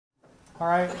All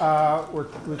right,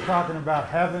 we're talking about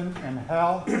heaven and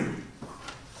hell,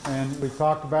 and we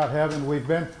talked about heaven. We've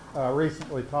been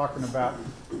recently talking about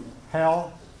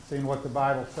hell, seeing what the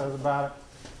Bible says about it.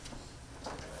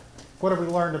 What have we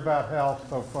learned about hell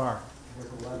so far?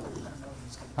 Different levels.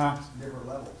 Huh? Different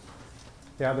levels.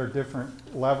 Yeah, there are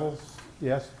different levels.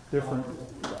 Yes, different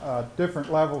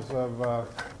levels of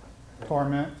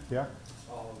torment. Yeah.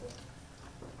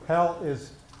 Hell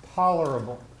is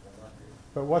tolerable.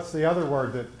 But what's the other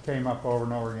word that came up over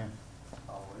and over again?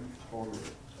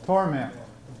 Torment.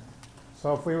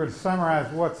 So if we were to summarize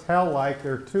what's hell like,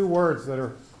 there are two words that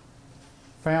are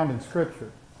found in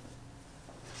Scripture.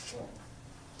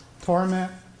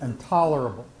 Torment and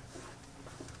tolerable.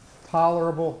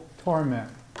 Tolerable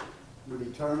torment. Would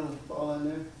eternal fall in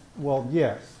there? Well,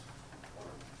 yes.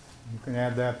 You can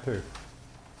add that too.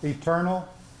 Eternal,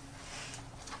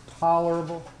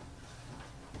 tolerable,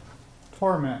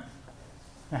 torment.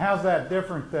 Now, how's that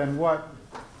different than what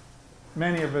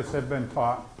many of us have been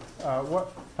taught?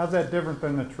 How's that different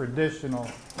than the traditional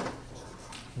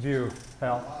view of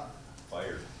hell?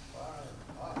 Fire.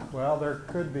 Well, there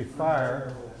could be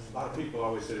fire. A lot of people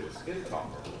always said it was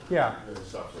intolerable. Yeah.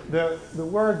 Suffering. The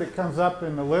word that comes up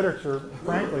in the literature,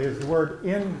 frankly, is the word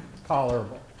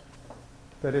intolerable.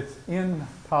 That it's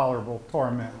intolerable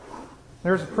torment.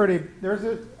 Torment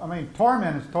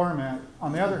is torment.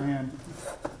 On the other hand,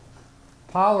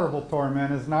 tolerable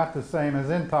torment is not the same as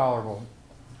intolerable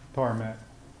torment,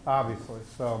 obviously.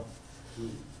 So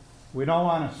we don't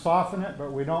want to soften it,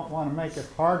 but we don't want to make it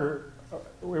harder.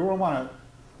 We don't want to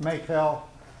make hell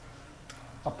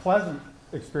a pleasant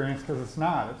experience, because it's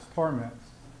not. It's torment.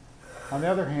 On the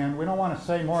other hand, we don't want to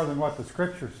say more than what the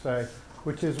Scriptures say,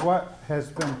 which is what has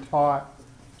been taught,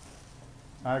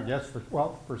 I guess,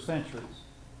 for centuries.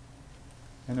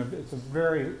 And it's a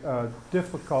very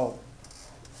difficult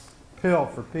pill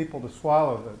for people to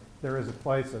swallow, that there is a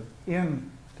place of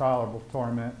intolerable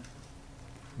torment,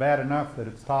 bad enough that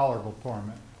it's tolerable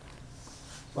torment.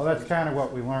 So that's kind of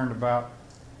what we learned about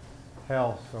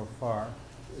hell so far.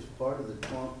 Is part of the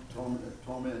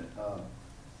torment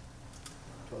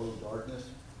total darkness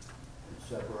and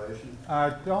separation? I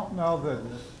don't know that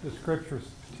the Scriptures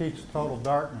teach total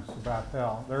darkness about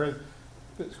hell. The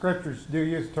Scriptures do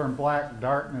use the term black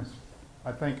darkness,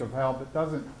 I think, of hell,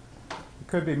 but it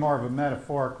could be more of a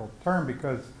metaphorical term,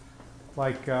 because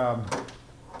like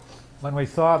when we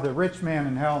saw the rich man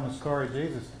in hell in the story of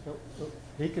Jesus,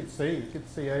 he could see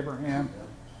Abraham,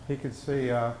 he could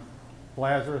see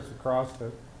Lazarus across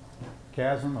the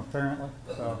chasm, apparently.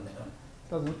 So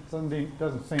it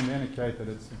doesn't seem to indicate that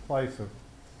it's a place of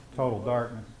total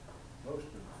darkness. Most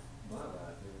of my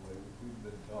life, anyway, we've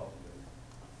been taught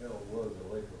that hell was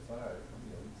a lake of fire. You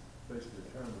know, it's basically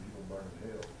determined you're going to burn in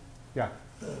hell. Yeah.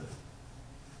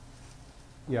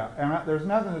 Yeah, and there's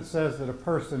nothing that says that a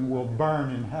person will burn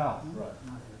in hell. Right.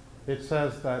 It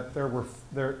says that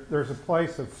there's a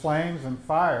place of flames and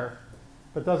fire,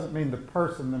 but doesn't mean the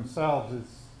person themselves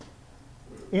is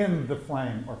in the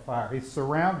flame or fire. He's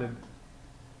surrounded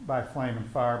by flame and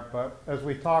fire. But as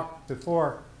we talked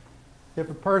before, if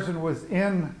a person was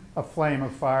in a flame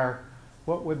of fire,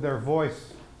 what would their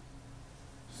voice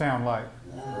sound like?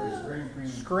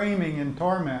 Screaming in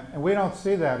torment. And we don't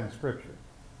see that in Scripture.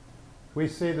 We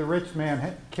see the rich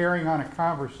man carrying on a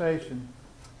conversation,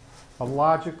 a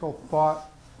logical,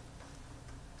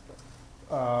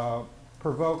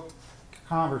 thought-provoked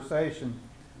conversation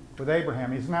with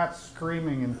Abraham. He's not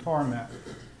screaming in torment.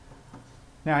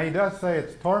 Now, he does say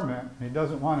it's torment, and he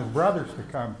doesn't want his brothers to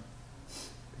come.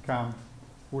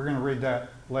 We're going to read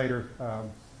that later,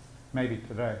 maybe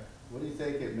today. What do you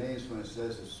think it means when it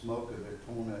says the smoke of their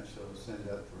torment shall ascend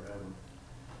up forever?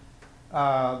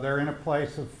 They're in a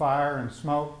place of fire and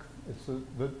smoke. It's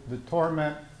the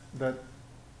torment that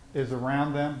is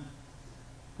around them.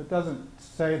 It doesn't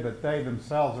say that they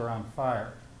themselves are on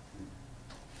fire.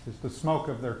 It's the smoke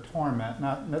of their torment,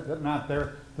 not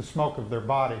the smoke of their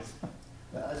bodies.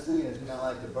 I was thinking it's kind of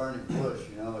like the burning bush,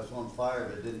 it's on fire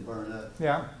but it didn't burn up.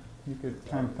 Yeah, you could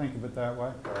kind of think of it that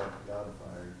way. God of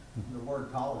fire. The word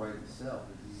tolerate itself,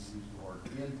 if you use the word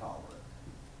intolerant,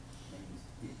 means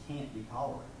it can't be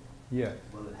tolerated. Yes.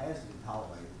 Well, it has to be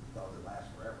tolerated because it lasts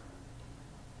forever.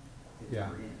 It Yeah.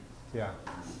 never ends. Yeah.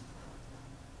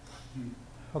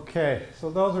 Okay, so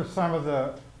those are some of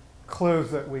the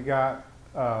clues that we got.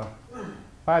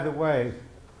 By the way,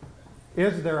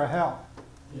 is there a hell?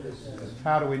 Yes.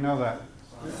 How do we know that?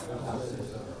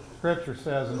 Scripture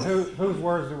says, and whose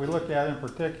words do we look at in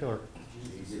particular?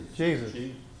 Jesus.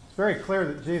 It's very clear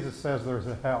that Jesus says there's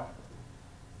a hell.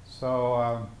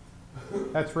 So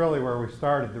that's really where we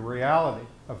started, the reality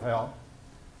of hell.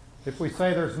 If we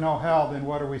say there's no hell, then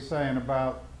what are we saying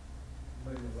about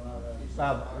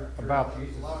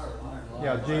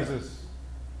yeah, Jesus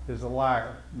is a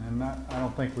liar, and I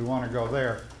don't think we want to go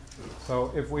there.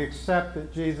 So if we accept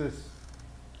that Jesus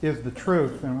is the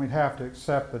truth, then we'd have to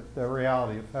accept the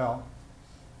reality of hell.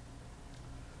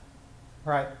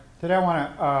 All right, today I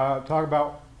want to talk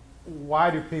about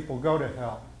why do people go to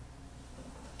hell?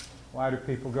 Why do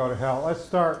people go to hell? Let's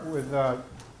start with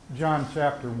John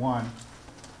chapter 1.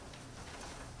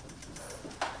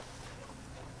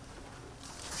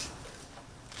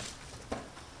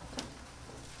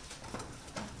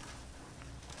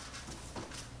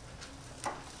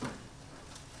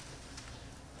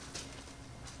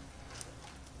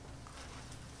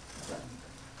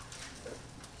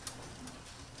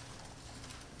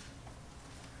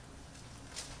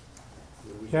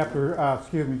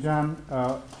 John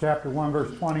chapter 1,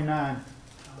 verse 29.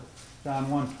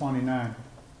 John 1, 29.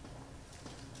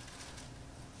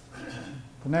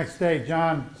 The next day,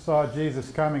 John saw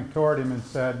Jesus coming toward him and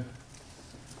said,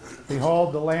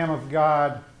 "Behold, the Lamb of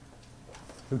God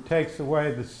who takes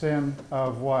away the sin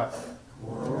of what?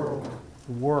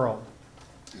 The world.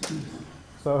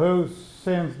 So whose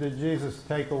sins did Jesus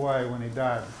take away when he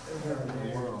died?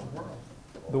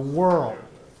 The world.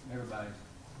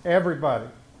 Everybody.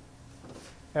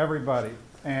 Everybody.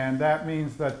 And that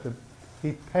means that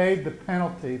he paid the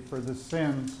penalty for the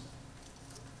sins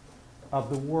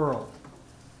of the world.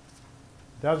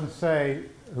 It doesn't say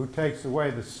who takes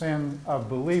away the sin of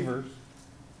believers.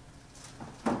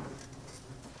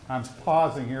 I'm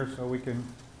pausing here so we can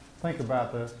think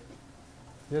about this.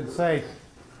 It didn't say,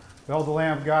 "Behold the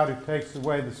Lamb of God who takes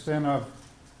away the sin of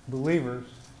believers."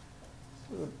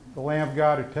 The Lamb of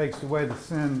God who takes away the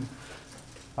sin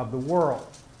of the world.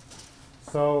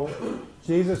 So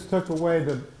Jesus took away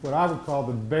what I would call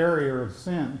the barrier of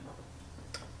sin.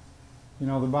 You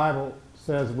know, the Bible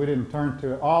says we didn't turn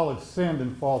to it. All have sinned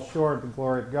and fall short of the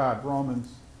glory of God.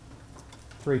 Romans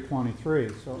 3:23.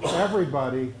 So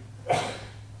everybody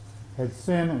had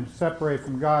sinned and separated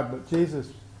from God, but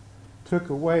Jesus took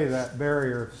away that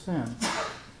barrier of sin.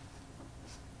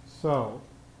 So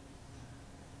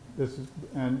this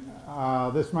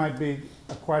might be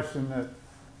a question that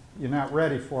you're not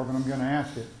ready for, but I'm going to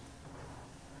ask it.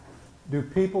 Do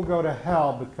people go to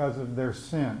hell because of their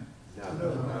sin?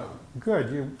 No.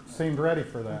 Good, you seemed ready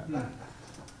for that.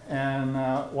 And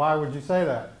why would you say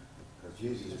that? Because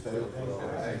Jesus paid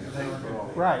for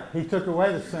all. Right, he took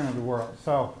away the sin of the world.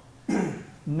 So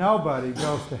nobody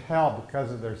goes to hell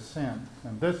because of their sin.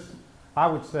 And this, I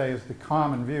would say, is the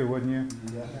common view, wouldn't you?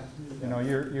 Yeah. You know,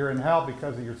 you're in hell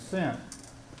because of your sin.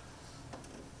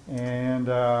 And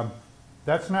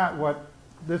that's not what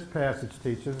this passage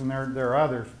teaches, and there are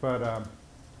others, but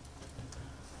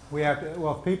we have to,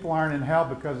 well, if people aren't in hell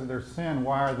because of their sin,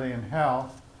 why are they in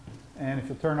hell? And if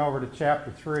you turn over to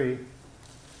chapter 3,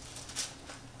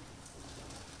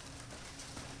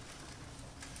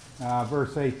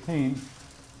 verse 18.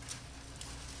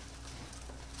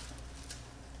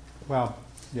 Well,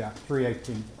 yeah,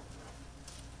 3:18.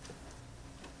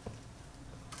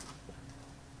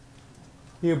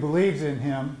 He who believes in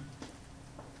him,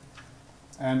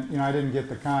 and, you know, I didn't get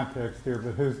the context here,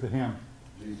 but who's the him?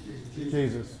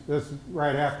 Jesus. This is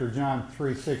right after John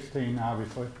 3:16,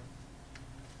 obviously.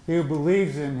 He who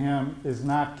believes in him is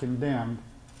not condemned,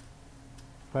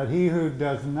 but he who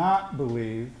does not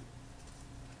believe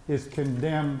is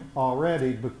condemned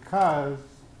already because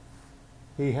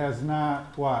he has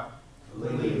not what?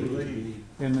 Believed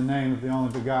in the name of the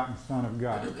only begotten Son of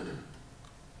God.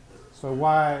 So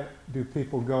why do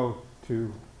people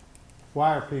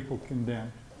why are people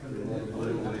condemned?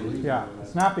 Yeah,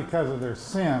 it's not because of their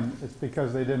sin, it's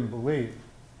because they didn't believe.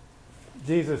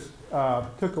 Jesus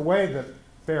took away the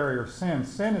barrier of sin.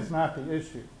 Sin is not the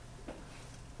issue.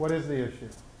 What is the issue?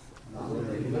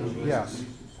 Yeah.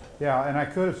 Yeah, and I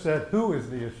could have said, who is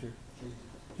the issue?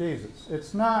 Jesus.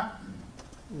 It's not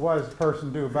what does a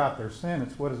person do about their sin,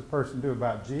 it's what does a person do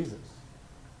about Jesus.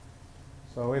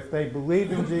 So if they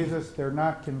believe in Jesus, they're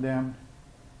not condemned.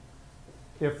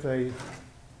 If they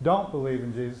don't believe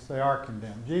in Jesus, they are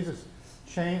condemned. Jesus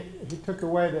he took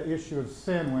away the issue of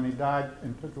sin when he died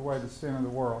and took away the sin of the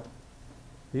world.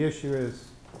 The issue is,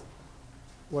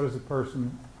 what does a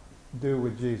person do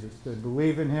with Jesus? They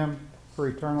believe in him for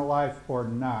eternal life or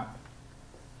not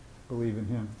believe in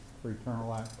him for eternal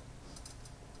life.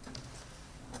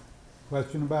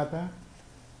 Question about that?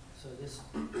 So I guess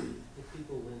if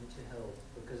people went to hell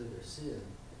because of their sin,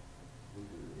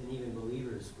 then even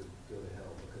believers would go to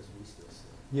hell because we still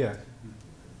sin. Yes.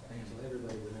 So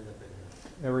everybody would end up in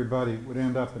hell. Everybody would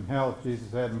end up in hell if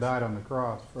Jesus hadn't died on the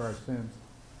cross for our sins.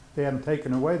 they hadn't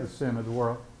taken away the sin of the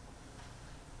world.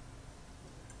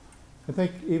 I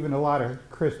think even a lot of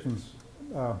Christians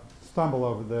stumble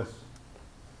over this,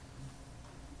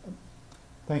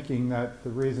 thinking that the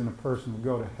reason a person will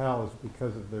go to hell is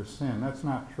because of their sin. That's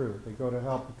not true. They go to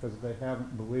hell because they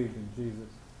haven't believed in Jesus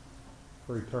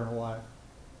for eternal life.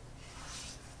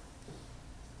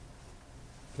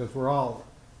 Because we're all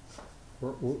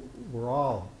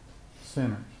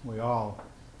sinners. We all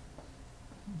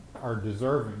are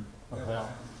deserving of hell.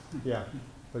 Yeah,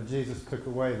 but Jesus took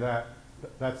away that.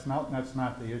 That's not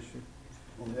the issue.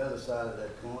 On the other side of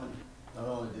that coin, not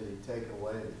only did he take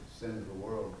away the sin of the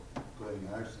world, including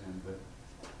our sin, but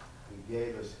he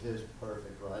gave us his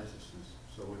perfect righteousness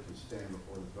so we can stand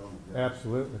before the throne of God.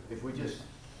 Absolutely. If we just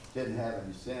didn't have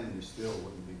any sin, we still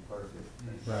wouldn't be perfect.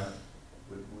 Right.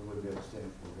 We wouldn't be able to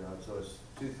stand before God. So it's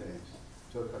two things.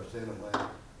 Took our sin away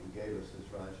and gave us his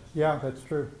righteousness. Yeah, that's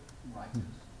true. Righteous.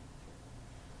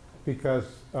 Because,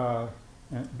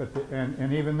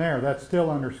 and even there, that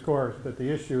still underscores that the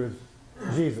issue is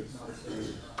Jesus.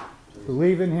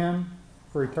 Believe in him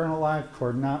for eternal life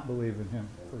or not believe in him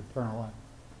for eternal life.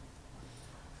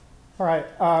 All right,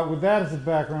 with that as a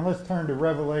background, let's turn to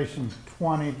Revelation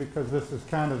 20 because this is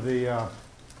kind of the,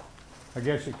 I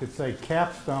guess you could say,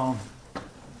 capstone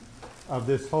of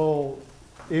this whole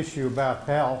issue about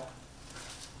hell.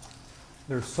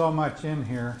 There's so much in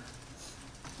here.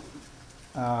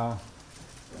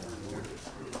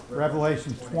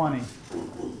 Revelation 20.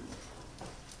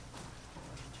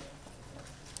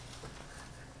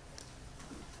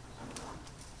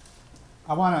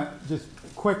 I want to just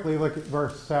quickly look at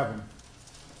verse 7.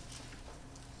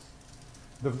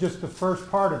 Just the first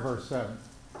part of verse 7.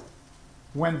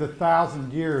 When the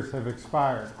 1,000 years have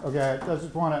expired. Okay, I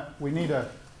just want to, we need a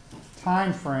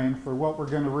time frame for what we're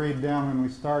going to read down when we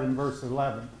start in verse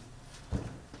 11.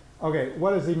 Okay,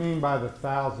 what does he mean by the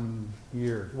 1,000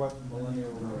 years? What?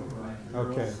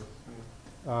 Okay.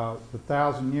 The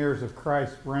 1,000 years of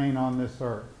Christ's reign on this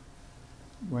earth.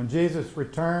 When Jesus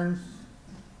returns,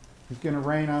 he's going to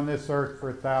reign on this earth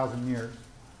for 1,000 years.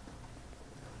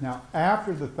 Now,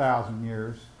 after the 1,000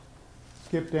 years,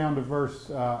 skip down to verse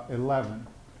 11.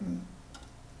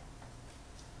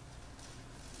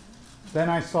 Then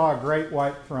I saw a great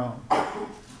white throne,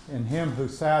 and him who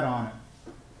sat on it,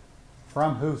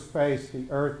 from whose face the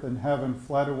earth and heaven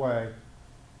fled away,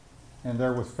 and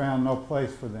there was found no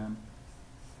place for them.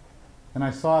 And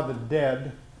I saw the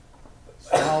dead,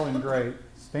 small and great,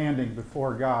 standing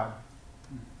before God,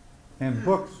 and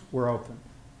books were opened.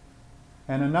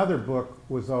 And another book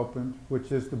was opened,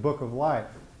 which is the book of life.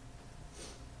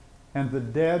 And the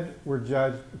dead were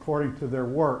judged according to their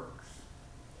works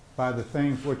by the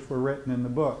things which were written in the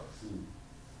books.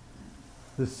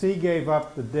 The sea gave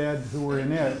up the dead who were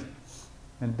in it,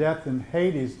 and death and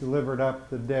Hades delivered up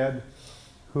the dead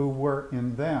who were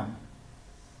in them.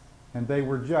 And they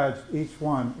were judged, each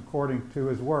one according to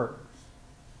his works.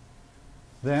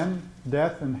 Then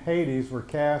death and Hades were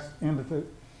cast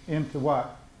into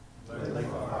what? Lake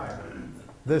of fire.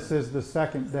 This is the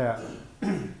second death.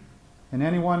 And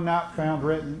anyone not found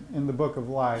written in the book of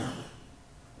life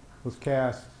was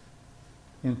cast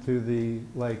into the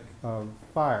lake of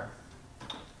fire.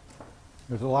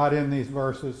 There's a lot in these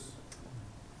verses.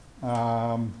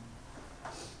 I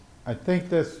think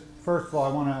this, first of all, I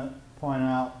want to point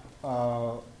out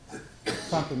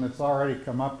something that's already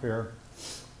come up here.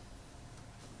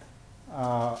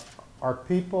 Are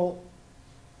people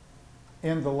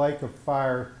in the lake of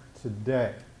fire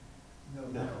today?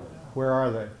 No. Where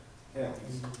are they? Hell.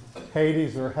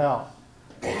 Hades or hell.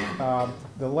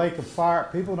 The lake of fire,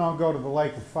 people don't go to the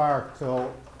lake of fire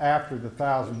till after the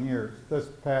 1,000 years. This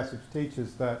passage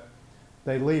teaches that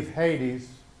they leave Hades,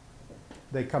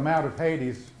 they come out of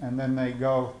Hades, and then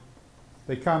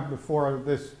they come before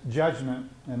this judgment,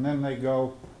 and then they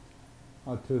go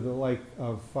to the lake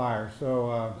of fire.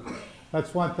 So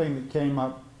that's one thing that came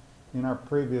up in our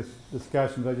previous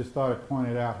discussions. I just thought I'd point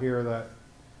it out here that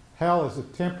hell is a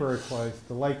temporary place.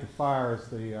 The lake of fire is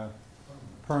the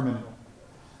permanent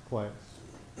place.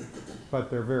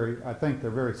 But I think they're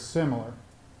very similar.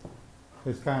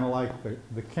 It's kind of like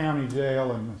the county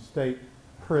jail and the state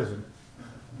prison.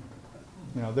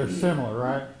 You know, they're similar,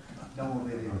 right? Don't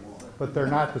believe anymore. But they're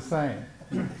not the same.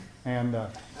 And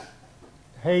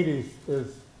Hades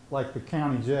is like the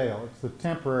county jail. It's the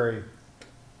temporary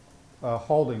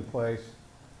holding place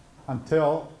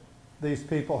until these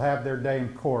people have their day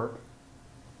in court.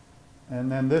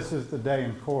 And then this is the day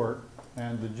in court,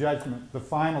 and the judgment, the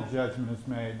final judgment is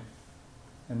made,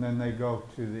 and then they go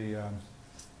to the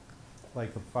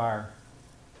lake of fire.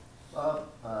 The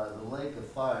lake of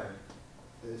fire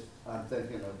is, I'm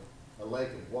thinking of a lake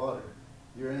of water,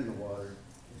 you're in the water.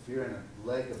 If you're in a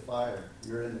lake of fire,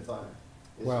 you're in the fire.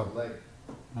 It's a Well- lake.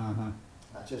 Uh-huh.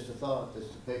 That's just a thought, that's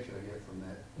the picture I get from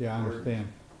that. Yeah, I word. understand.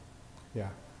 Yeah.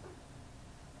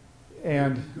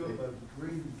 And, You go by the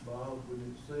green, Bob, would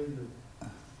it say that,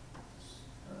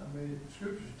 I mean,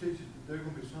 scriptures teaches that there are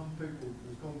gonna be some people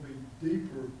that's gonna be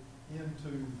deeper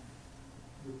into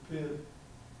the pit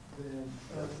than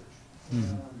others, from what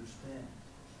Mhm. I understand.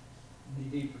 Be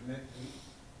deeper next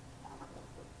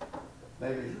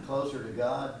Maybe closer to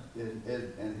God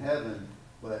in heaven,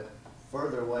 but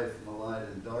further away from the light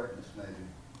and darkness, maybe.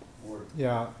 More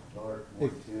yeah, dark, more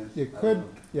intense. it I could,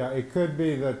 don't know. yeah, it could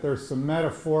be that there's some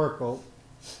metaphorical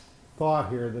thought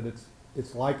here that it's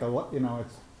like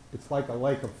it's like a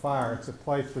lake of fire. It's a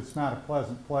place that's not a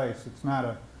pleasant place. It's not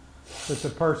that the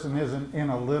person isn't in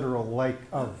a literal lake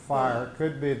of fire. It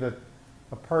could be that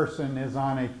a person is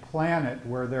on a planet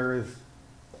where there is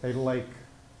a lake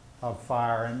of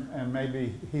fire, and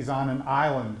maybe he's on an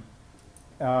island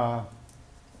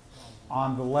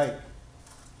on the lake.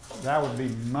 That would be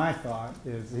my thought,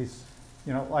 is he's,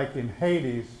 like in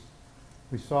Hades,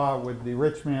 we saw with the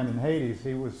rich man in Hades,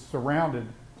 he was surrounded,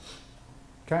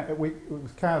 it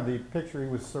was kind of the picture, he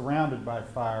was surrounded by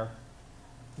fire.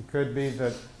 It could be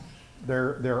that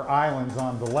there are islands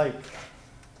on the lake,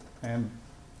 and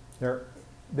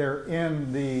they're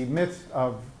in the midst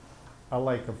of a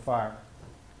lake of fire.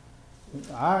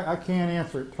 I can't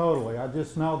answer it totally. I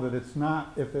just know that it's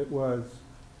not, if it was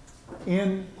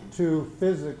into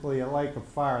physically a lake of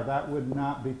fire, that would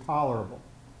not be tolerable.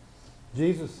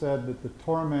 Jesus said that the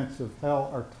torments of hell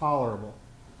are tolerable.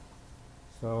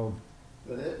 So,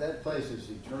 But that place is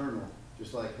eternal,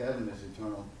 just like heaven is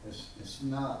eternal. It's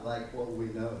not like what we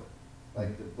know.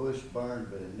 Like the bush burned,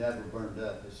 but it never burned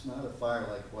up. It's not a fire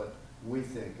like what we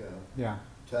think of. yeah,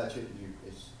 Touch it,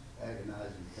 it's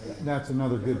agonizing pain. that's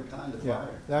another good, Different kind of yeah,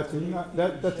 fire. that's a,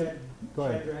 go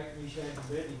ahead. Shadrach, Meshach, and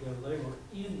Abednego, they were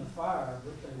in the fire,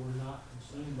 but they were not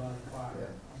consumed by the fire.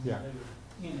 Yeah.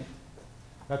 They were in it.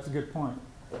 That's a good point.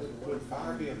 Would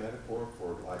fire be a metaphor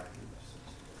for like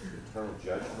eternal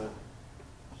judgment?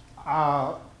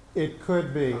 It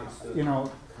could be,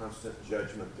 Constant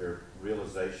judgment, their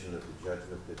realization of the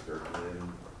judgment that they're in,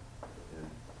 and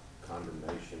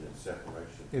condemnation and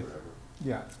separation It's- forever.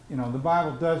 yeah, the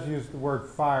Bible does use the word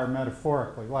fire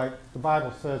metaphorically. Like the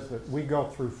Bible says that we go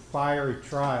through fiery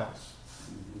trials.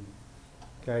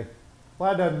 Okay?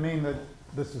 Well, that doesn't mean that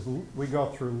we go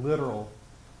through literal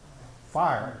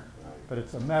fire, Right. but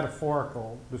it's a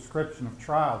metaphorical description of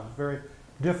trials. It's very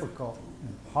difficult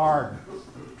and hard,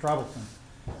 and troublesome.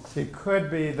 It could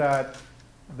be that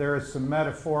there is some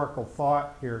metaphorical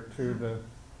thought here to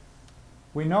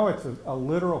we know it's a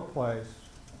literal place.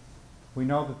 We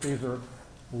know that these are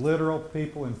literal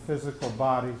people in physical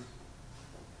bodies.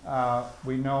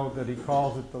 We know that he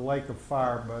calls it the lake of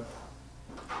fire, but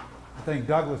I think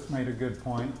Douglas made a good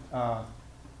point.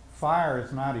 Fire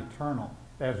is not eternal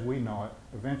as we know it.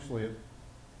 Eventually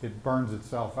it burns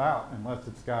itself out unless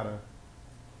it's got a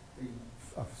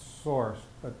source.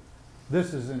 But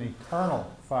this is an eternal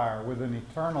fire with an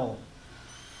eternal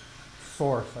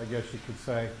source, I guess you could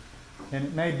say. And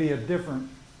it may be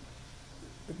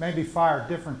it may be fire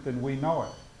different than we know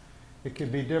it. It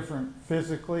could be different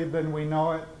physically than we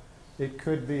know it. It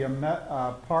could be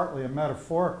partly a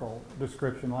metaphorical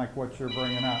description like what you're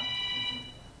bringing up.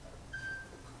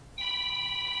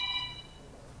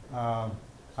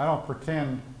 I don't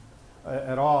pretend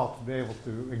at all to be able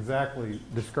to exactly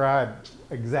describe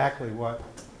exactly what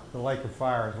the lake of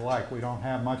fire is like. We don't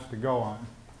have much to go on.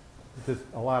 It's just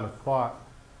a lot of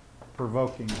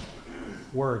thought-provoking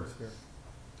words here.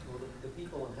 Well, the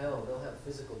people in hell, they'll have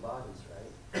physical bodies,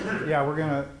 right? Yeah, we're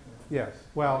gonna, yes,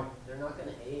 well, They're not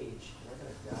gonna age, they're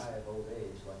not gonna die of old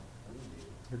age like we do.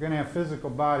 you're gonna have physical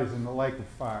bodies in the lake of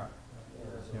fire.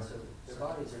 Yeah, so their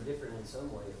bodies are different in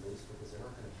some way at least, because they're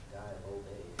not gonna die of old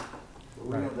age. But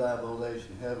we don't die of old age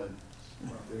in heaven.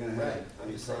 They're gonna have Right, I'm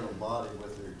an just eternal saying. body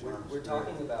with their eternal We're spirit.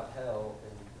 talking about hell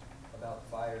and about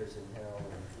fires in hell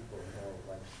and people in hell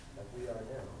like we are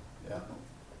now. Yeah.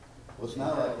 Well, it's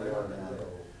not like we are now.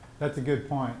 That's a good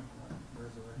point.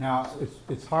 Now,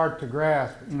 it's hard to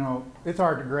grasp, it's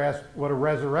hard to grasp what a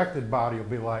resurrected body will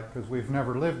be like because we've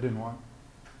never lived in one,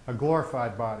 a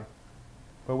glorified body.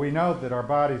 But we know that our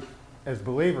bodies as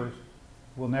believers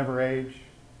will never age,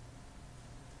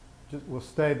 will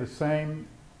stay the same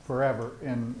forever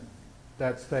in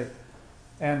that state.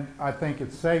 And I think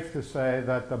it's safe to say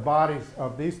that the bodies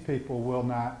of these people will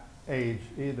not age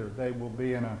either. They will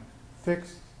be in a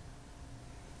fixed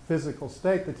physical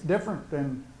state that's different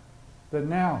than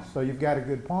now. So you've got a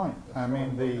good point. I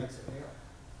mean,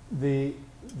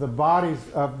 the bodies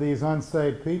of these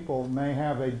unsaved people may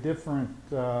have a different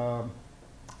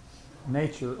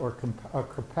nature or a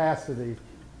capacity,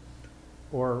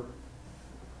 or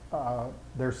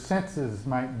their senses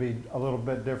might be a little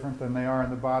bit different than they are in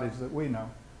the bodies that we know,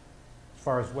 as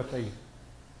far as what they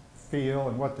feel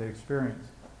and what they experience.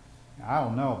 I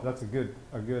don't know. That's a good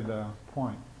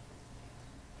point.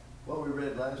 What we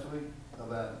read last week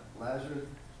about Lazarus,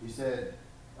 he said,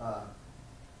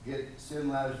 send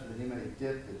Lazarus that he may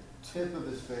dip the tip of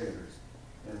his fingers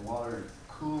in water and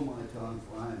cool my tongue,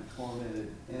 for I am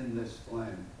tormented in this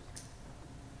flame.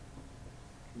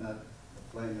 Not the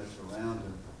flame that's around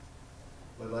him,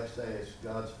 but like I say, it's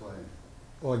God's flame.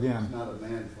 Well, again, It's not a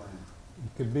man flame.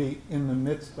 it could be in the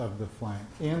midst of the flame.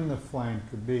 In the flame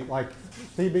could be, like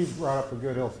CB brought up a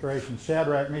good illustration.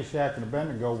 Shadrach, Meshach, and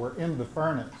Abednego were in the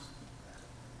furnace,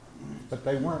 but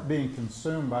they weren't being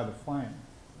consumed by the flame.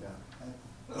 Yeah.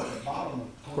 At the bottom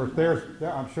Of course,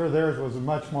 I'm sure theirs was a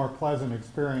much more pleasant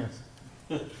experience.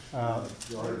 They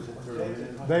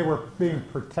were being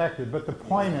protected, but the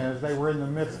point is they were in the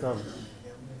midst of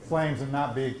flames and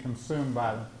not being consumed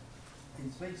by them. He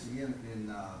speaks again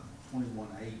in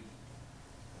 21:8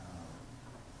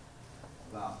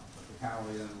 about the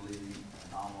cowardly, unbelieving,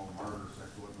 anomalous, murderers,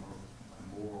 sexual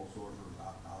immoral, sorcerers,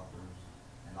 idolaters,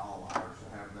 and all liars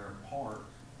shall have their part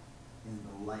in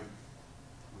the lake,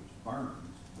 which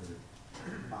burns with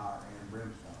fire and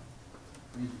brimstone.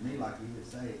 Seems to me like he is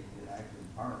saying it actually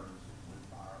burns with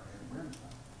fire and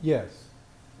brimstone. Yes.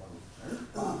 So there's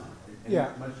fire.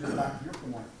 Yeah. But just back to your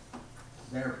point,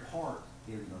 their part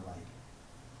in the lake.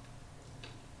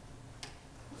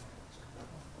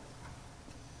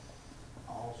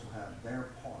 Also have their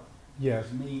part. Yes.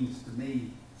 Which means to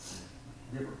me,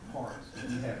 different parts. If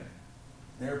you have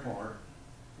their part,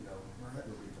 that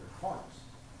would be their parts.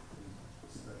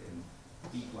 And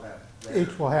each will have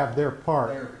Each will have their part.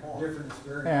 their part. Different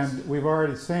experience. And we've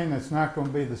already seen it's not going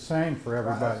to be the same for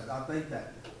everybody. Right, I think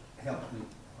that helps me,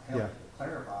 Yeah. helps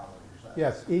clarify what you're saying.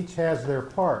 Yes, each has their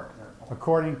part Their part.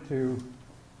 according to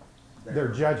their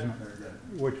judgment, Their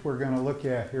judgment. which we're going to look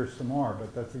at here some more,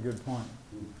 but that's a good point.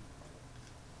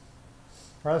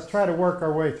 All right, let's try to work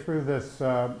our way through this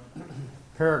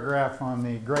paragraph on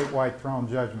the great white throne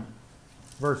judgment.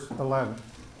 Verse 11.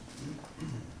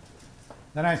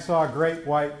 Then I saw a great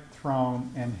white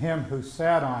throne and him who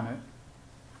sat on it,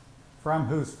 from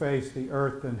whose face the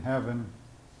earth and heaven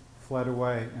fled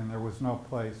away, and there was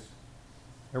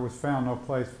found no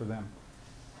place for them.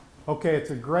 Okay,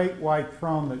 it's a great white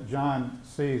throne that John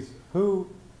sees. Who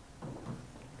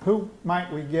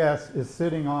might we guess is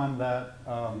sitting on that?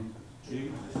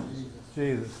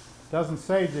 Jesus. Doesn't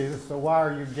say Jesus, so why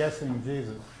are you guessing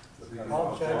Jesus?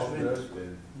 All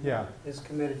judgment Yeah. is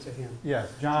committed to him. Yes,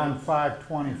 John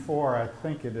 5:24, I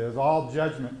think it is. All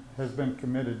judgment has been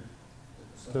committed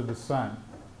to the Son.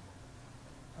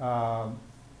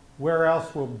 Where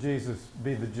else will Jesus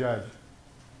be the judge?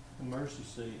 Mercy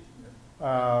seat.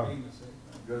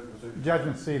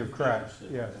 Judgment seat of Christ,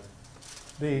 yes.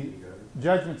 The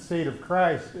judgment seat of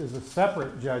Christ is a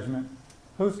separate judgment.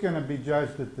 Who's going to be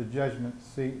judged at the judgment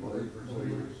seat?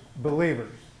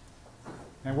 Believers.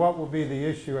 And what will be the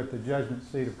issue at the judgment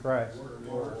seat of Christ?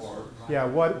 Yeah,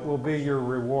 what will be your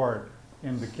reward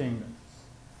in the kingdom?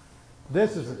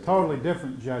 This is a totally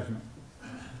different judgment.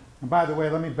 And by the way,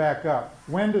 let me back up.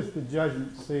 When does the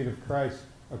judgment seat of Christ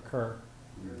occur?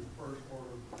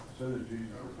 As soon as Jesus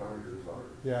returns to his Father.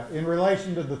 Yeah, in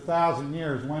relation to the 1,000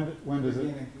 years, when does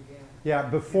it? Yeah,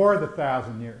 before the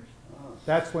 1,000 years.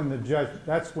 That's when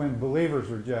that's when believers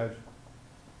are judged.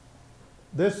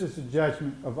 This is the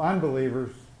judgment of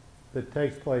unbelievers that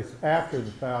takes place after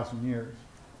the 1,000 years.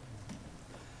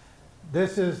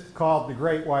 This is called the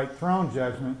Great White Throne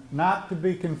Judgment, not to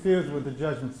be confused with the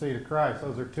judgment seat of Christ.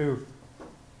 Those are two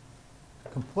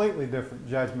completely different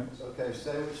judgments. Okay,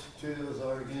 say which two those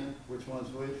are again, which one's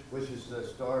which? Which is the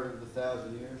start of the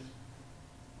 1,000 years?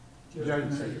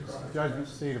 Judgment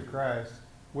seat of Christ,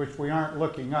 which we aren't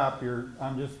looking up.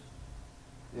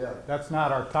 Yeah. That's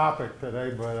not our topic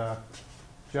today, but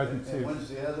judgment seat. And when's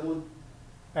the other one?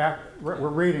 We're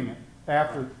reading it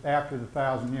after the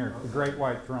 1,000 years, the Great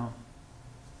White Throne.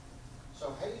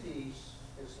 So Hades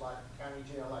is like county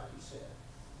jail, like you said,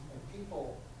 and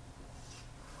people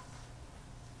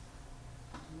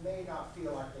may not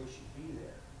feel like they should be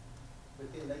there,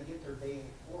 but then they get their day in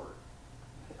court,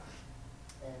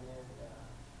 and then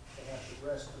they have the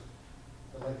rest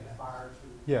of the lake of fire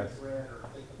to Yes. read or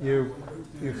think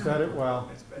about. You said it well.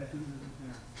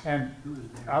 And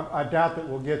I doubt that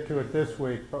we'll get to it this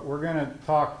week, but we're going to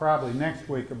talk probably next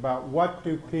week about what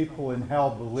do people in hell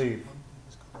believe.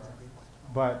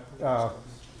 But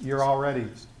you're already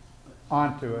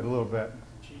onto it a little bit.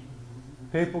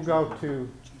 People go to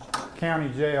county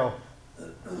jail.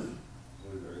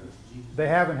 They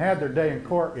haven't had their day in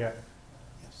court yet.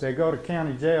 They go to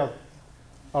county jail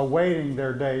awaiting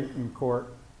their day in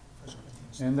court.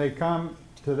 And they come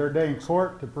to their day in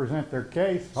court to present their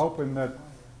case, hoping that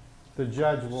the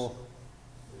judge will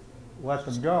let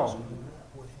them go.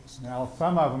 Now,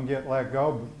 some of them get let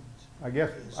go, but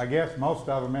I guess most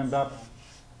of them end up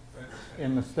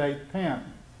in the state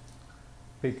pen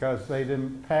because they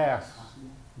didn't pass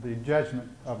the judgment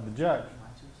of the judge.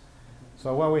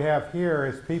 So what we have here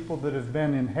is people that have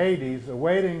been in Hades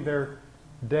awaiting their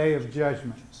day of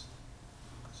judgment.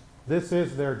 This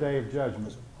is their day of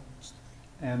judgment.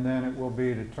 And then it will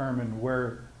be determined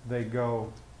where they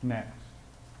go next,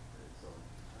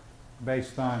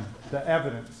 based on the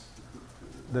evidence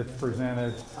that's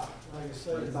presented. Like I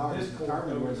say, in this court,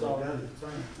 though, it's already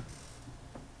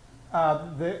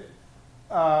determined.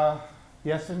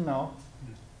 Yes and no.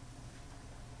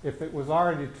 If it was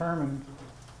already determined,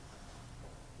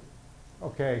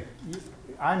 okay,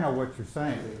 I know what you're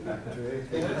saying.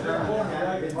 You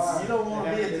don't want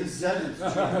to be at this judgment.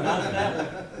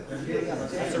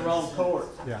 That's the wrong court.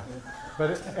 Yeah,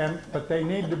 but they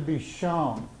need to be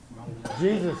shown.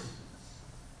 Jesus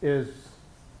is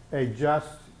a just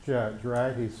judge,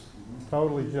 right? He's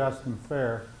totally just and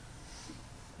fair.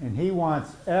 And he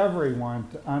wants everyone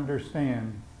to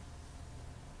understand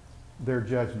their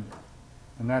judgment.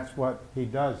 And that's what he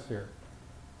does here.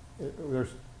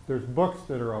 There's books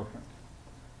that are opened.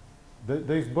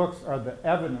 These books are the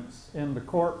evidence in the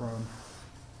courtroom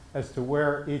as to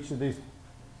where each of these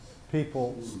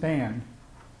people stand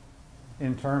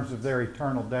in terms of their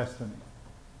eternal destiny.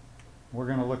 We're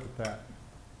going to look at that.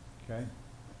 Okay?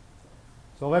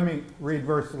 So let me read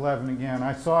verse 11 again.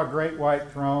 I saw a great white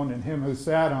throne and him who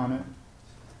sat on it,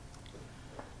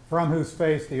 from whose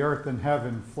face the earth and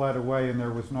heaven fled away, and there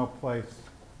was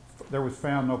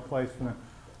found no place for them.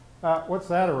 What's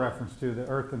that a reference to? The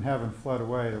earth and heaven fled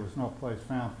away. There was no place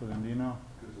found for them. Do you know?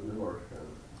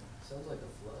 Sounds like a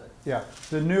flood. Yeah.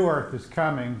 The new earth is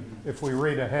coming if we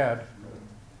read ahead.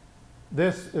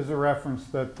 This is a reference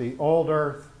that the old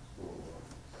earth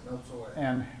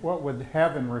and what would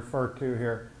heaven refer to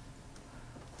here?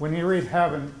 When you read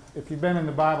heaven, if you've been in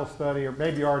the Bible study, or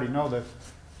maybe you already know this,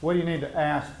 what do you need to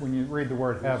ask when you read the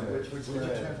word heaven? Which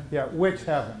heaven? Yeah, which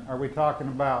heaven? Are we talking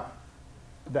about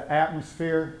the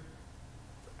atmosphere,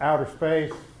 outer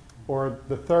space, or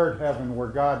the third heaven where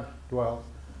God dwells?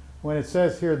 When it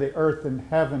says here the earth and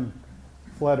heaven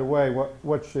fled away,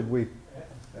 what should we?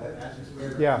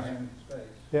 Yeah.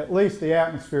 At least the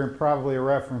atmosphere, and probably a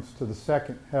reference to the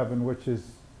second heaven, which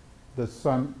is the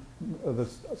sun,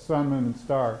 moon, and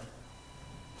stars.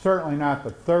 Certainly not the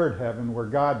third heaven where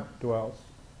God dwells.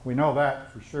 We know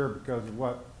that for sure because of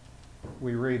what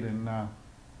we read in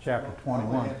chapter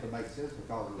 21. That only have to make sense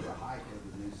because it was the height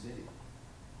of the new city.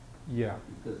 Yeah.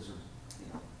 Because there's,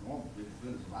 normal people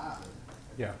couldn't survive it.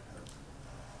 Yeah.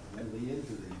 And lead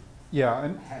into the Yeah,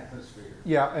 and atmosphere.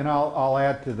 yeah, and I'll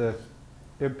add to this.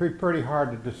 It'd be pretty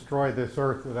hard to destroy this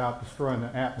earth without destroying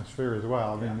the atmosphere as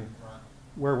well. I mean,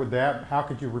 where would that? How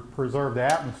could you preserve the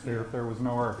atmosphere if there was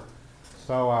no earth?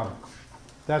 So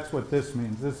that's what this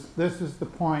means. This is the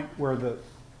point where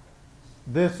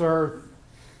this earth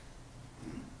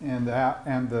and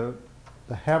the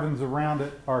heavens around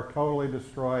it are totally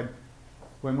destroyed.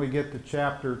 When we get to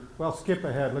skip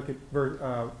ahead. Look at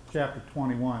chapter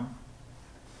 21,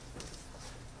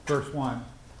 verse 1.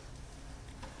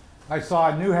 I saw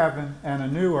a new heaven and a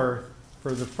new earth,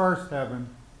 for the first heaven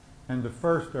and the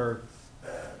first earth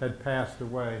had passed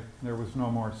away, and there was no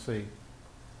more sea.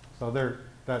 So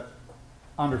that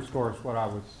underscores what I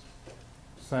was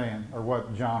saying, or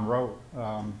what John wrote.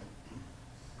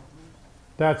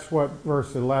 That's what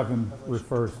verse 11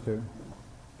 refers to.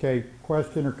 Okay,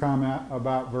 question or comment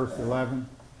about verse 11?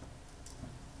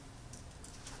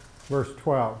 Verse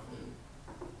 12.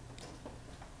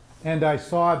 And I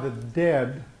saw the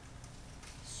dead,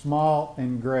 small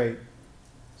and great,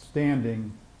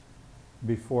 standing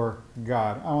before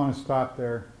God. I want to stop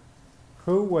there.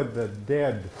 Who would the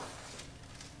dead?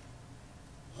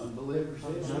 Unbelievers.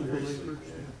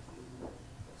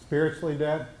 Spiritually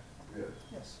dead?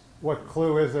 Yes. What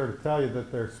clue is there to tell you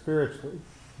that they're spiritually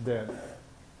dead?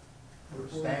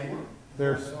 Standing.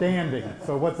 They're standing.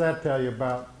 So what's that tell you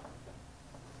about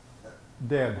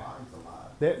dead?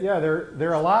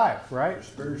 They're alive, right?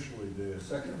 Spiritually dead.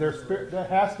 That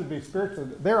has to be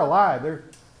spiritually. They're alive.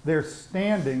 They're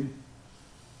standing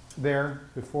there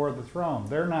before the throne.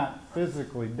 They're not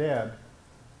physically dead,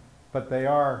 but they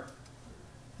are.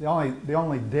 The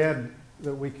only dead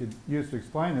that we could use to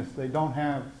explain this. They don't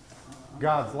have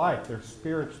God's life. They're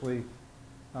spiritually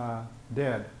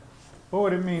dead. What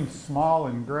would it mean, small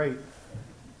and great?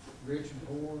 Rich and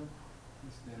poor.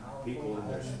 People in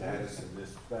their status in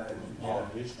this, all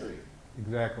history.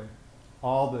 Exactly.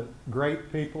 All the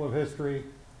great people of history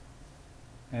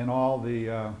and all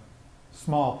the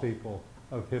small people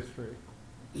of history.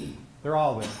 They're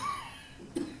all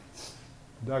there.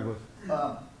 Douglas.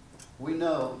 We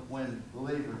know when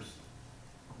believers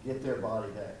get their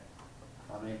body back.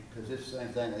 I mean, because it's the same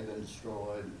thing, they've been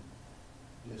destroyed,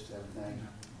 just everything,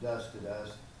 dust to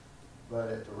dust. But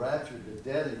at the rapture, the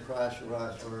dead in Christ shall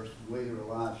rise first, we who are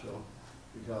alive shall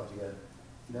be caught together.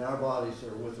 Then our bodies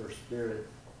are with our spirit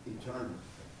eternally.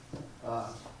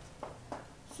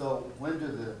 So when do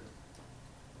the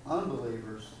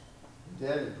unbelievers,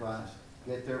 dead in Christ,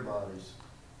 get their bodies?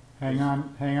 Hang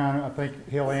on. I think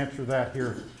he'll answer that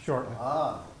here shortly.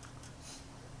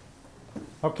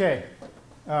 Okay.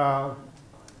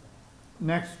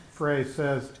 Next phrase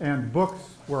says, and books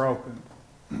were opened.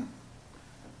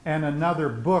 And another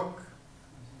book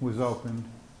was opened,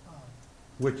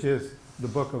 which is the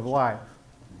book of life.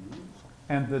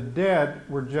 And the dead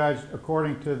were judged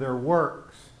according to their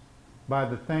works by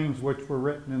the things which were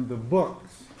written in the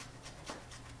books.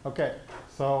 Okay,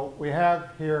 so we have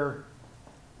here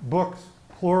books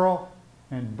plural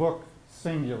and book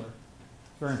singular.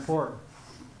 It's very important.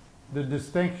 The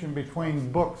distinction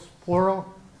between books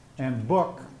plural and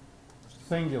book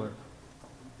singular.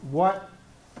 What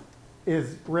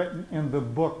is written in the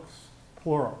books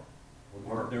plural?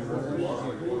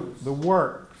 The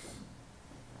works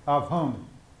of whom?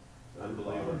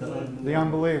 Unbelievers. The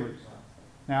unbelievers.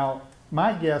 Now,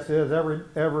 my guess is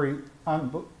every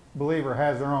unbeliever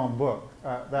has their own book.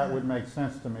 That would make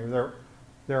sense to me. There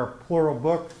are plural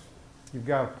books. You've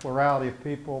got a plurality of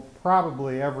people.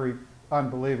 Probably every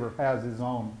unbeliever has his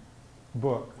own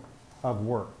book of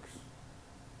works.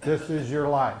 This is your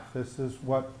life. This is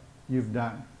what you've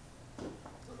done.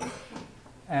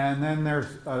 And then there's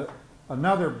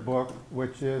another book,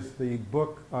 which is the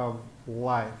book of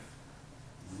life.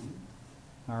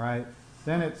 All right.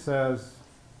 Then it says,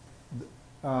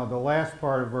 the last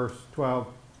part of verse 12,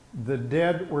 the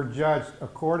dead were judged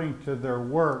according to their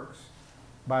works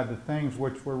by the things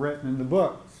which were written in the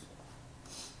books.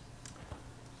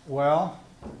 Well,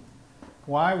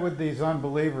 why would these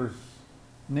unbelievers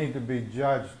need to be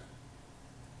judged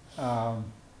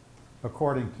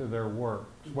according to their works?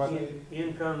 What?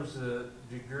 In comes the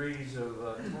degrees of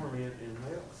torment in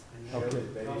hell. Okay.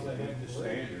 They didn't meet the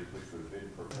standard, which would have been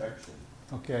perfection.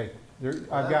 Okay,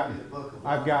 Well, that'd be the book of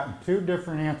I've life. gotten two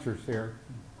different answers here.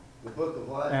 The book of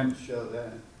life And- would show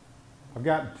that. I've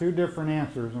gotten two different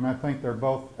answers, and I think they're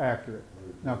both accurate.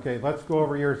 Okay, let's go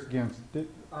over yours again.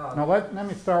 Now let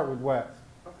me start with Wes.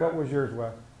 What was yours,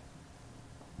 Wes?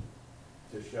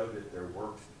 To show that their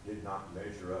works did not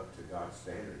measure up to God's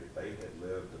standard. If they had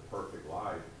lived a perfect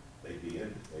life, they'd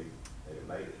have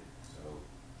made it. So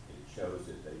it shows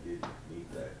that they didn't meet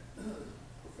that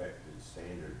perfected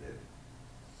standard that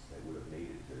they would have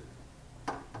needed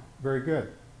to. Very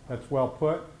good. That's well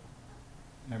put.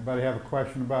 Everybody have a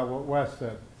question about what Wes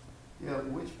said? Yeah,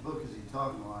 which book is he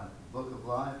talking about? The book of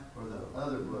life or the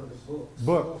other books?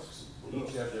 Books.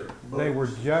 Each of their They were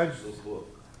judged little book.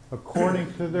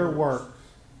 according to their works.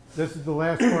 This is the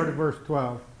last part of verse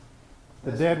 12.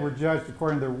 The dead were judged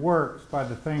according to their works by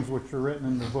the things which were written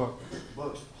in the book.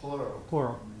 Books plural.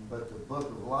 Plural. But the book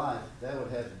of life, that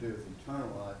would have to do with eternal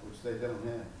life, which they don't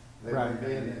have. They Right. wouldn't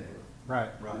be in that book. Right,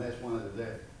 And that's why they're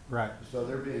there. right. So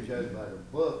they're being judged by the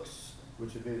books,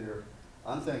 which would be their,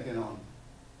 I'm thinking on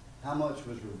how much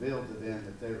was revealed to them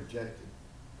that they rejected.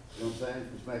 You know what I'm saying?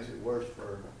 Which makes it worse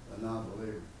for a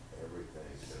non-believer.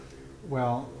 Everything's going to be.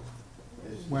 Well,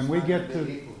 It's when it's we not get gonna to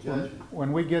be equal judgment.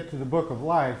 when we get to the book of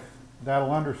life,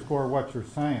 that'll underscore what you're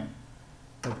saying.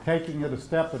 But taking it a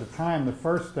step at a time, the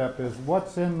first step is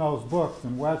what's in those books.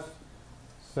 And Wes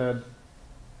said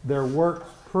their works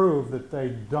prove that they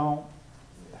don't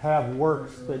have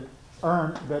works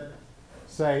that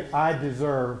say I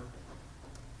deserve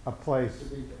a place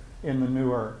in the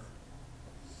new earth.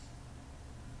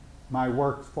 My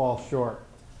works fall short.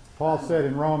 Paul said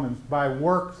in Romans, by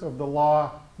works of the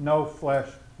law, no flesh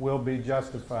will be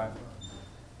justified.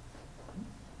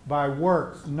 By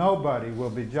works, nobody will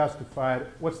be justified.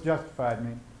 What's justified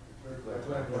mean?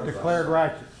 Declared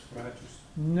righteous.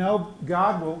 No,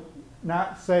 God will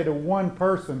not say to one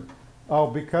person, oh,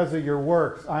 because of your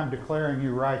works, I'm declaring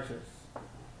you righteous.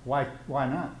 Why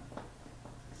not?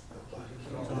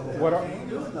 What are,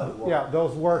 yeah,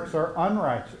 those works are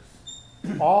unrighteous.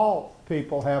 All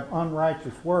people have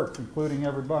unrighteous works, including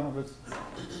every one of us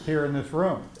here in this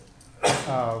room.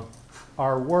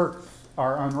 Our works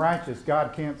are unrighteous.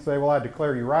 God can't say, well, I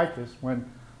declare you righteous, when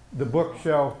the books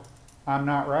show I'm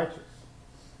not righteous.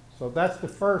 So that's the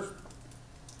first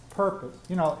purpose.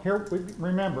 You know, here,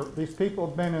 remember, these people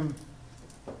have been in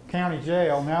county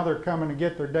jail. Now they're coming to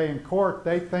get their day in court.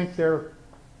 They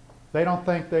don't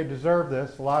think they deserve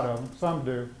this. A lot of them, some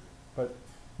do, but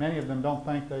many of them don't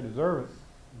think they deserve it.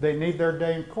 They need their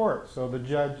day in court. So the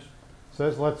judge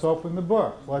says, let's open the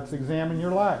book. Let's examine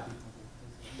your life.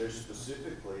 There's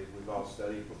specifically, we've all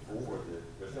studied before,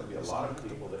 that there's gonna be a lot of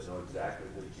people that know exactly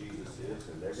who Jesus is,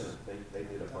 and they're gonna think they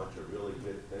did a bunch of really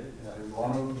good things. And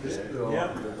one of them just,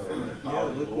 Yeah. Yeah,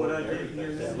 look what I did here.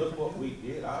 And look what we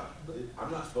did.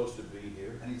 I'm not supposed to be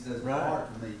here. and he says, Right.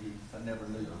 depart from me, I never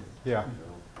knew you. Yeah.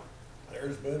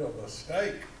 There's been a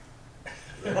mistake.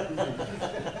 Exactly.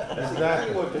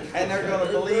 And they're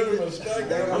gonna believe it.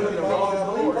 They're gonna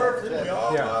believe perfectly.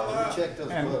 All Yeah. my life. Check those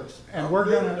And, books. and I'm we're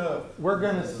good gonna, enough. we're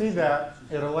gonna see that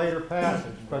at a later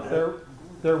passage, but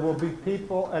there will be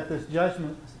people at this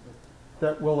judgment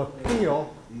that will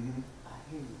appeal.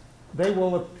 They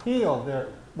will appeal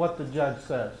what the judge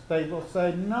says. They will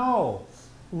say, no,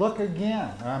 look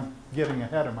again. I'm getting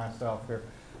ahead of myself here.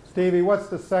 Stevie, what's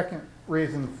the second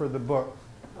reason for the book?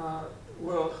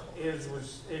 Well,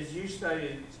 as you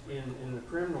stated in the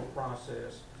criminal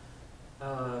process,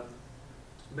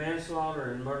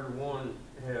 manslaughter and murder one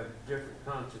have different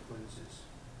consequences.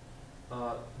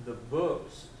 The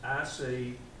books I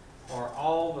see are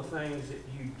all the things that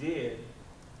you did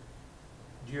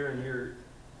during your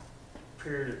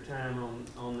period of time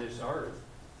on this earth,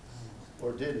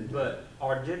 Or didn't.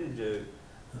 or didn't do.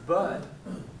 But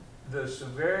the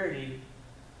severity,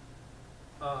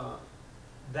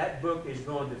 that book is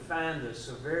going to define the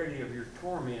severity of your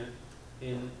torment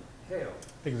in hell.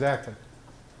 Exactly.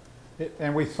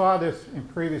 And we saw this in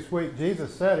previous week.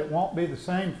 Jesus said it won't be the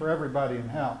same for everybody in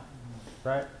hell,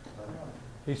 right?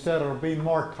 He said it'll be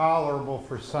more tolerable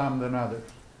for some than others.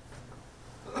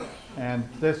 And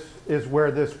this is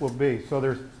where this will be. So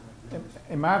there's,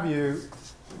 in my view,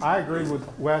 I agree with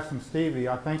Wes and Stevie.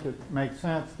 I think it makes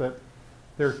sense that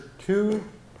there's two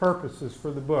purposes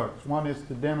for the books. One is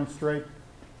to demonstrate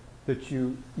that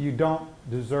you don't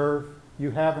deserve,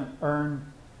 you haven't earned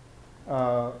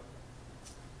a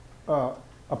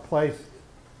place,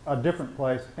 a different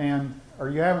place, or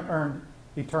you haven't earned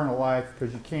eternal life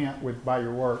because you can't by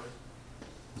your work.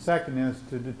 The second is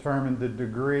to determine the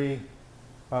degree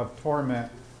of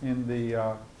torment in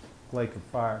the lake of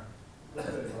fire. Like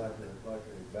a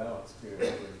balance scale, where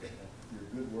your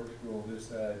good works go on this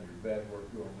side, and your bad work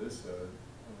go on this side.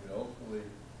 I mean, ultimately,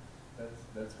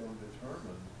 that's going to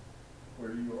determine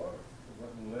where you are,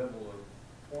 what level of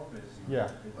torment you Yeah.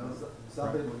 Well,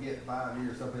 some people get 5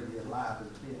 years, some people get life in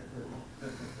the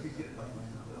pit.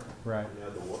 Right. You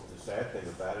know, the sad thing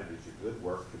about it is your good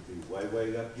work could be way,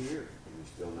 way up here, and you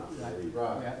still not believe.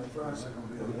 Right.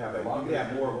 You could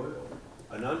have more,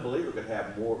 an unbeliever could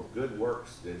have more good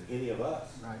works than any of us.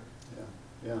 Right.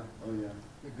 Yeah, oh yeah.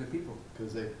 They're good people.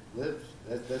 Because they lived,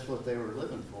 that's what they were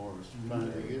living for, was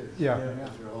trying to be good. Yeah.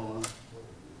 That's their whole life.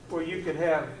 Well, you could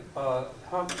have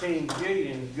umpteen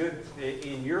jillion good,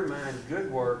 in your mind, good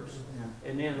works,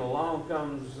 and then along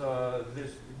comes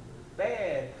this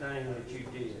bad thing that you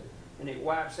did, and it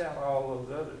wipes out all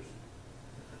those others.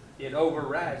 It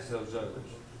overrides those others.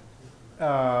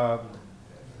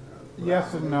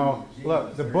 Yes and no.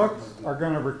 Look, the books are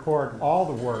going to record all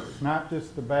the works, not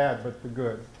just the bad, but the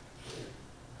good.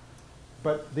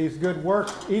 But these good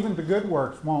works, even the good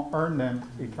works, won't earn them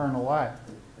eternal life.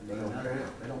 They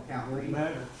don't count for you.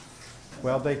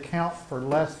 Well, they count for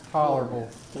less tolerable,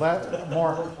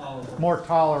 more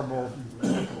tolerable.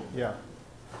 Yeah.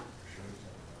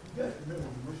 You got to remember,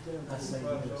 when we stand before Christ, I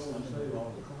always say,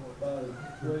 by the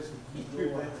grace of the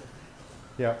Lord.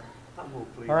 Yeah. I'm gonna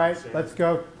plead All right, the let's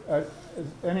go.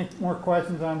 Any more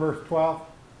questions on verse 12?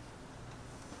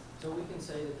 So we can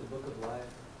say that the book of life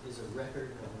is a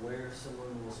record of where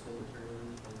someone will spend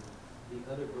eternity, and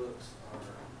the other books are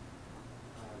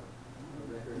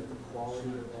a record of the quality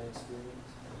of that experience?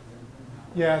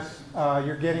 Yes,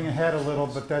 you're getting ahead a little,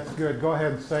 but that's good. Go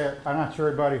ahead and say it. I'm not sure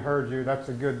everybody heard you. That's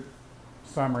a good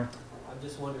summary. I'm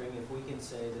just wondering if we can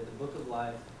say that the book of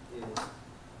life is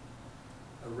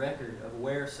a record of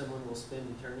where someone will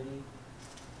spend eternity,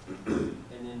 and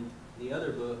then the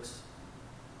other books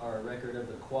are a record of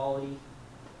the quality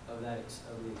of that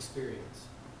of the experience.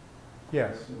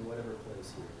 Yes. In whatever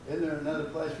place here. Isn't there another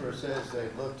place where it says they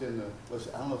looked in I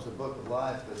don't know if it's the book of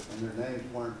life, but and their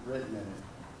names weren't written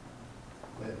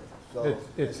in it? So It's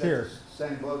is that here. the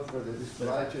same book for the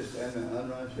righteous and the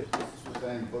unrighteous? It's the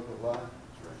same book of life?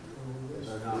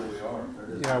 They're not who we are.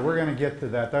 They're just- Yeah, we're gonna get to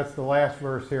that. That's the last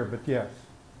verse here, but yes.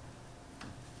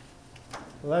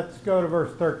 Let's go to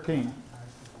verse 13.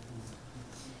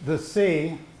 The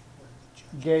sea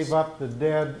gave up the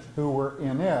dead who were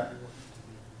in it,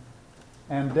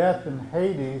 and death and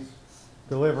Hades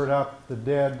delivered up the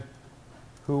dead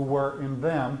who were in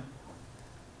them,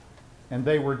 and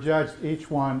they were judged each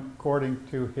one according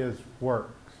to his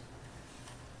works.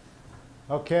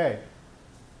 Okay.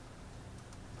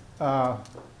 Now,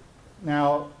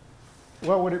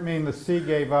 what would it mean the sea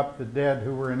gave up the dead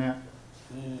who were in it?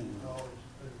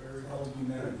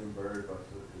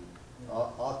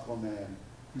 Aquaman.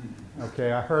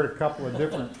 Okay, I heard a couple of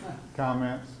different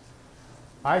comments.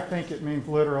 I think it means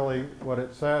literally what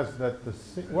it says, that the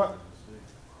sea,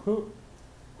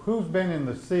 who's been in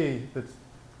the sea that's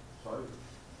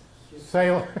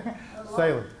sailor,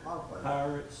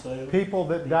 Pirates, sailors. people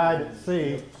that died at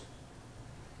sea,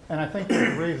 and I think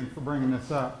there's a reason for bringing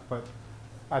this up, but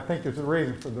I think there's a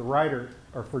reason for the writer,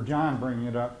 or for John bringing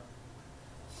it up.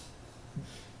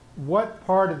 What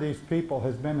part of these people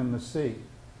has been in the sea?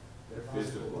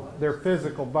 Their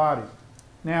physical bodies.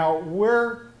 Now,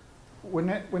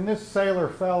 when this sailor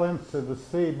fell into the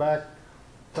sea back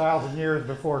 1,000 years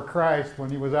before Christ, when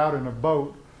he was out in a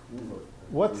boat,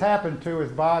 what's happened to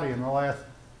his body in the last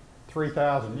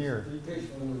 3,000 years?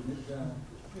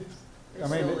 It's I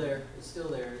mean, still there, it's still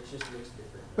there, it's just looks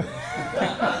different.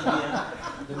 Yeah,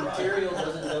 the material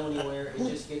doesn't go anywhere, it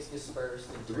just gets dispersed.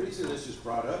 The reason this is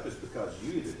brought up is because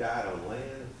you either died on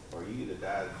land or you either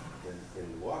died in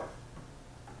the water.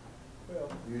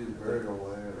 You either buried on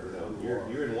land or. You know,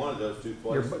 you're in one of those two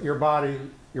places. your body's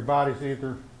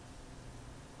either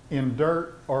in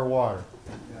dirt or water,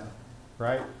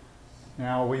 right?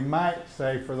 Now, we might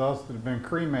say for those that have been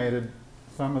cremated,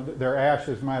 some of their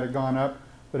ashes might have gone up,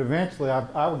 but eventually,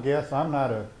 I would guess, I'm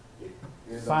not a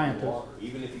scientist.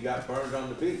 Even if you got burned on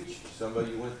the beach, some of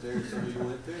you went there, some of you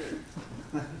went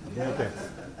there. Okay,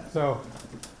 so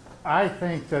I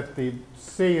think that the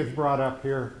sea is brought up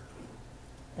here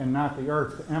and not the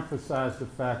earth to emphasize the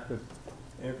fact that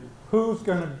whose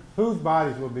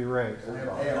bodies will be raised?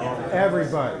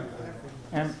 Everybody.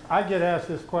 And I get asked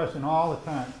this question all the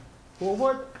time. Well,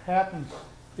 what happens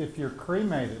if you're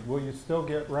cremated? Will you still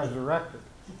get resurrected?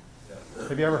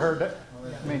 Have you ever heard that?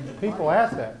 I mean, people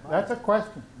ask that. That's a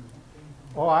question.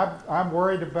 Oh, I'm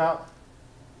worried about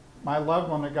my loved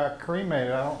one that got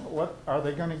cremated. What are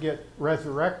they going to get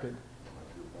resurrected?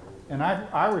 And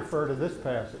I refer to this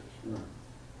passage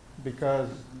because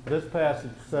this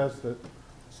passage says that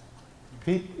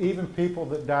even people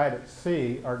that died at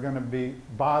sea are going to be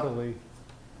bodily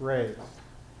raised.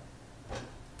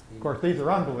 Of course, these are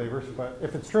unbelievers, but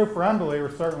if it's true for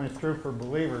unbelievers, certainly it's true for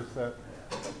believers that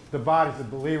the bodies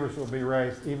of believers will be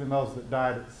raised, even those that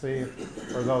died at sea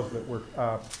or those that were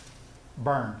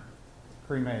burned,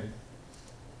 cremated.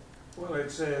 Well,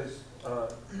 it says,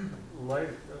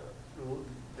 later,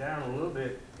 down a little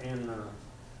bit, and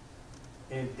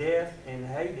death and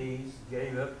Hades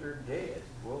gave up their dead.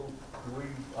 Well, we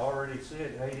already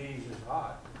said Hades is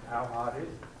hot. How hot is it?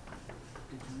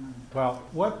 Well,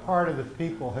 what part of the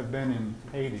people have been in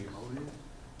Hades?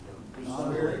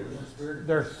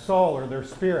 Their soul or their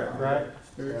spirit, right?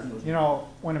 You know,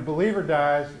 when a believer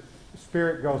dies,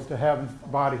 spirit goes to heaven,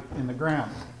 body in the ground.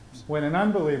 When an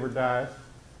unbeliever dies,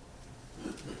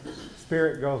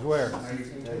 spirit goes where?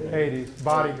 Hades.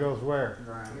 Body goes where?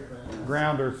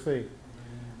 Ground or sea.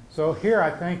 So here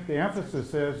I think the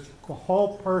emphasis is the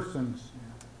whole person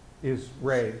is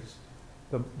raised.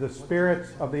 The spirits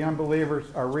of the unbelievers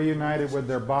are reunited with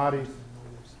their bodies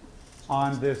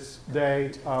on this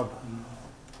day of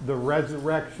the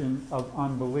resurrection of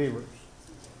unbelievers.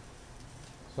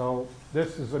 So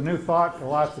this is a new thought to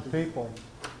lots of people.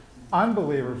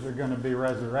 Unbelievers are going to be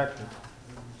resurrected.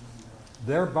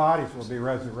 Their bodies will be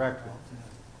resurrected.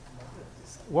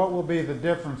 What will be the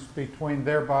difference between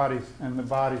their bodies and the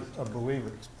bodies of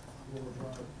believers?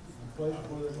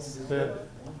 Sid?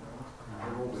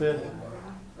 Sid?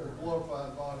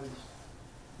 Glorified bodies.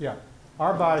 Yeah.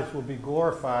 Our bodies will be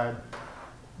glorified.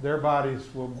 Their bodies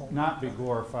will not be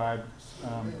glorified.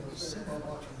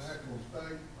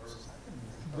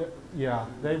 Yeah,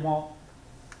 they won't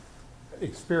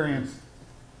experience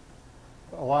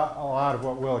a lot of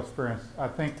what we'll experience. I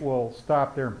think we'll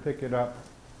stop there and pick it up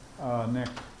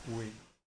next week.